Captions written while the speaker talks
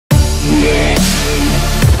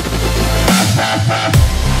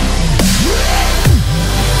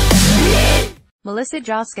Melissa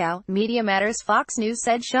Joskow, Media Matters. Fox News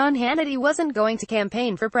said Sean Hannity wasn't going to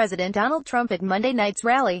campaign for President Donald Trump at Monday night's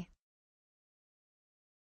rally.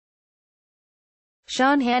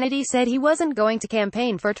 Sean Hannity said he wasn't going to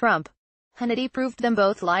campaign for Trump. Hannity proved them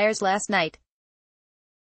both liars last night.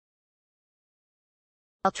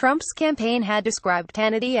 While Trump's campaign had described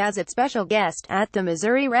Hannity as its special guest at the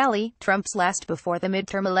Missouri rally, Trump's last before the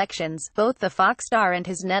midterm elections, both the Fox star and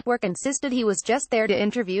his network insisted he was just there to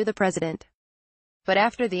interview the president. But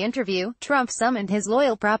after the interview, Trump summoned his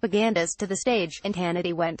loyal propagandists to the stage, and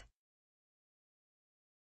Hannity went.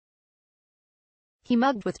 He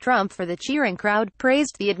mugged with Trump for the cheering crowd,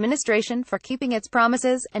 praised the administration for keeping its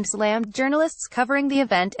promises, and slammed journalists covering the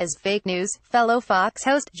event as fake news. Fellow Fox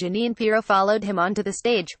host Jeanine Pirro followed him onto the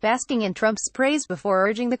stage, basking in Trump's praise before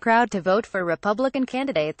urging the crowd to vote for Republican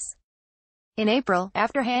candidates. In April,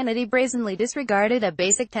 after Hannity brazenly disregarded a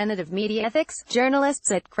basic tenet of media ethics,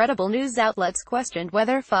 journalists at credible news outlets questioned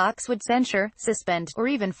whether Fox would censure, suspend, or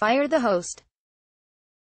even fire the host.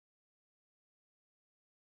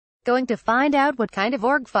 Going to find out what kind of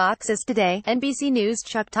org Fox is today, NBC News'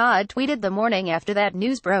 Chuck Todd tweeted the morning after that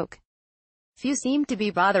news broke. Few seem to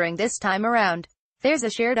be bothering this time around. There's a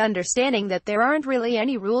shared understanding that there aren't really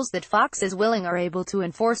any rules that Fox is willing or able to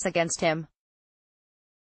enforce against him.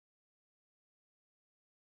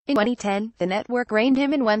 In 2010, the network reined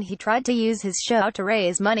him in when he tried to use his show to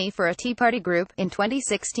raise money for a Tea Party group. In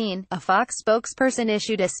 2016, a Fox spokesperson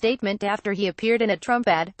issued a statement after he appeared in a Trump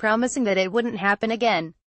ad, promising that it wouldn't happen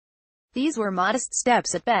again. These were modest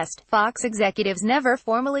steps at best. Fox executives never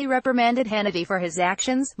formally reprimanded Hannity for his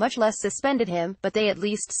actions, much less suspended him, but they at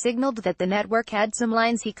least signaled that the network had some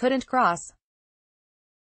lines he couldn't cross.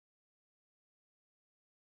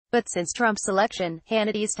 But since Trump's election,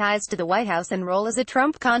 Hannity's ties to the White House and role as a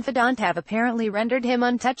Trump confidant have apparently rendered him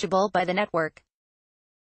untouchable by the network.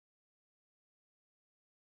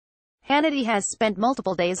 Hannity has spent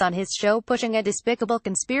multiple days on his show pushing a despicable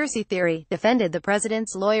conspiracy theory, defended the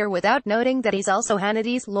president's lawyer without noting that he's also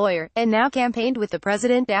Hannity's lawyer, and now campaigned with the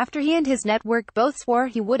president after he and his network both swore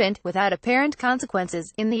he wouldn't, without apparent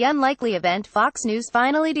consequences. In the unlikely event Fox News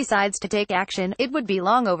finally decides to take action, it would be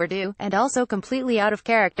long overdue, and also completely out of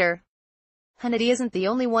character. Hannity isn't the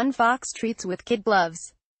only one Fox treats with kid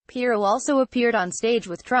gloves. Pirro also appeared on stage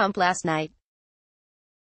with Trump last night.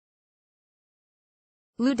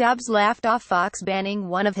 Lou Dobbs laughed off Fox banning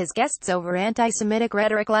one of his guests over anti-Semitic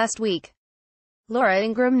rhetoric last week. Laura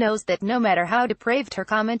Ingraham knows that no matter how depraved her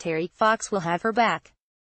commentary, Fox will have her back.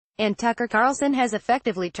 And Tucker Carlson has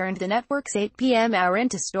effectively turned the network's 8 p.m. hour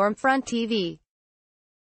into Stormfront TV.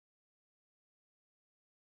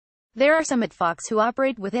 There are some at Fox who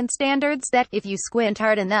operate within standards that, if you squint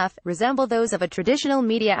hard enough, resemble those of a traditional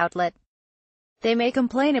media outlet. They may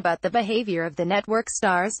complain about the behavior of the network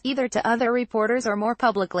stars, either to other reporters or more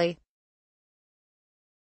publicly.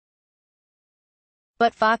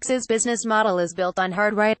 But Fox's business model is built on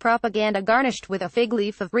hard-right propaganda garnished with a fig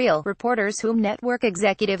leaf of real reporters whom network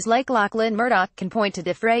executives like Lachlan Murdoch can point to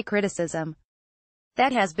defray criticism.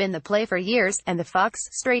 That has been the play for years, and the Fox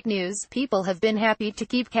straight news people have been happy to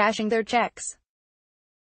keep cashing their checks.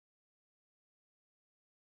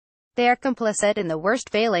 They are complicit in the worst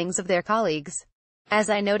failings of their colleagues. As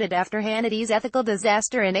I noted after Hannity's ethical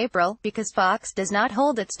disaster in April, because Fox does not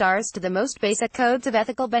hold its stars to the most basic codes of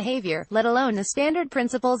ethical behavior, let alone the standard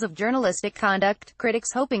principles of journalistic conduct,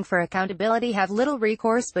 critics hoping for accountability have little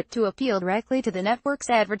recourse but to appeal directly to the network's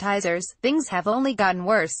advertisers. Things have only gotten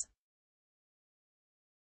worse.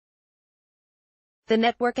 The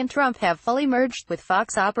network and Trump have fully merged, with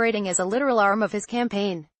Fox operating as a literal arm of his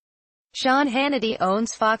campaign. Sean Hannity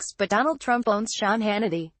owns Fox, but Donald Trump owns Sean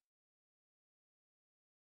Hannity.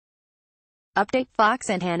 Update: Fox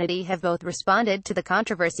and Hannity have both responded to the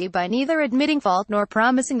controversy by neither admitting fault nor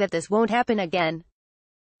promising that this won't happen again.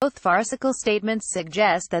 Both farcical statements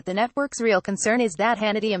suggest that the network's real concern is that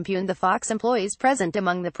Hannity impugned the Fox employees present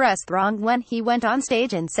among the press throng when he went on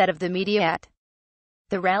stage and said of the media at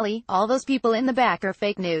the rally, "All those people in the back are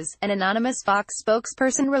fake news." An anonymous Fox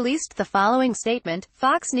spokesperson released the following statement: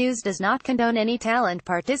 Fox News does not condone any talent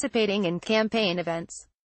participating in campaign events.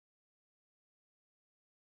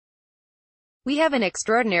 We have an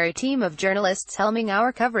extraordinary team of journalists helming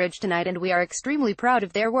our coverage tonight, and we are extremely proud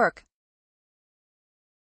of their work.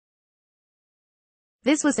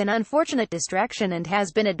 This was an unfortunate distraction and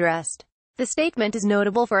has been addressed. The statement is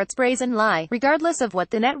notable for its brazen lie, regardless of what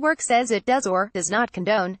the network says it does or does not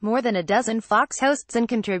condone. More than a dozen Fox hosts and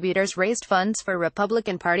contributors raised funds for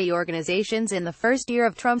Republican Party organizations in the first year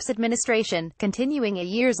of Trump's administration, continuing a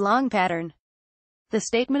years-long pattern. The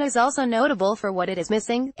statement is also notable for what it is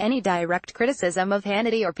missing: any direct criticism of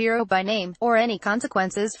Hannity or Pirro by name, or any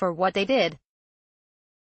consequences for what they did.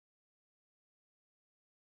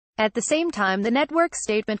 At the same time the network's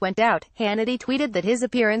statement went out, Hannity tweeted that his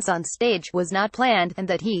appearance on stage was not planned, and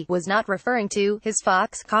that he was not referring to his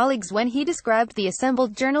Fox colleagues when he described the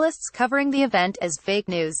assembled journalists covering the event as fake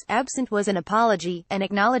news. Absent was an apology, an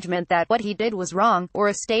acknowledgement that what he did was wrong, or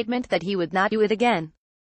a statement that he would not do it again.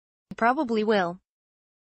 He probably will.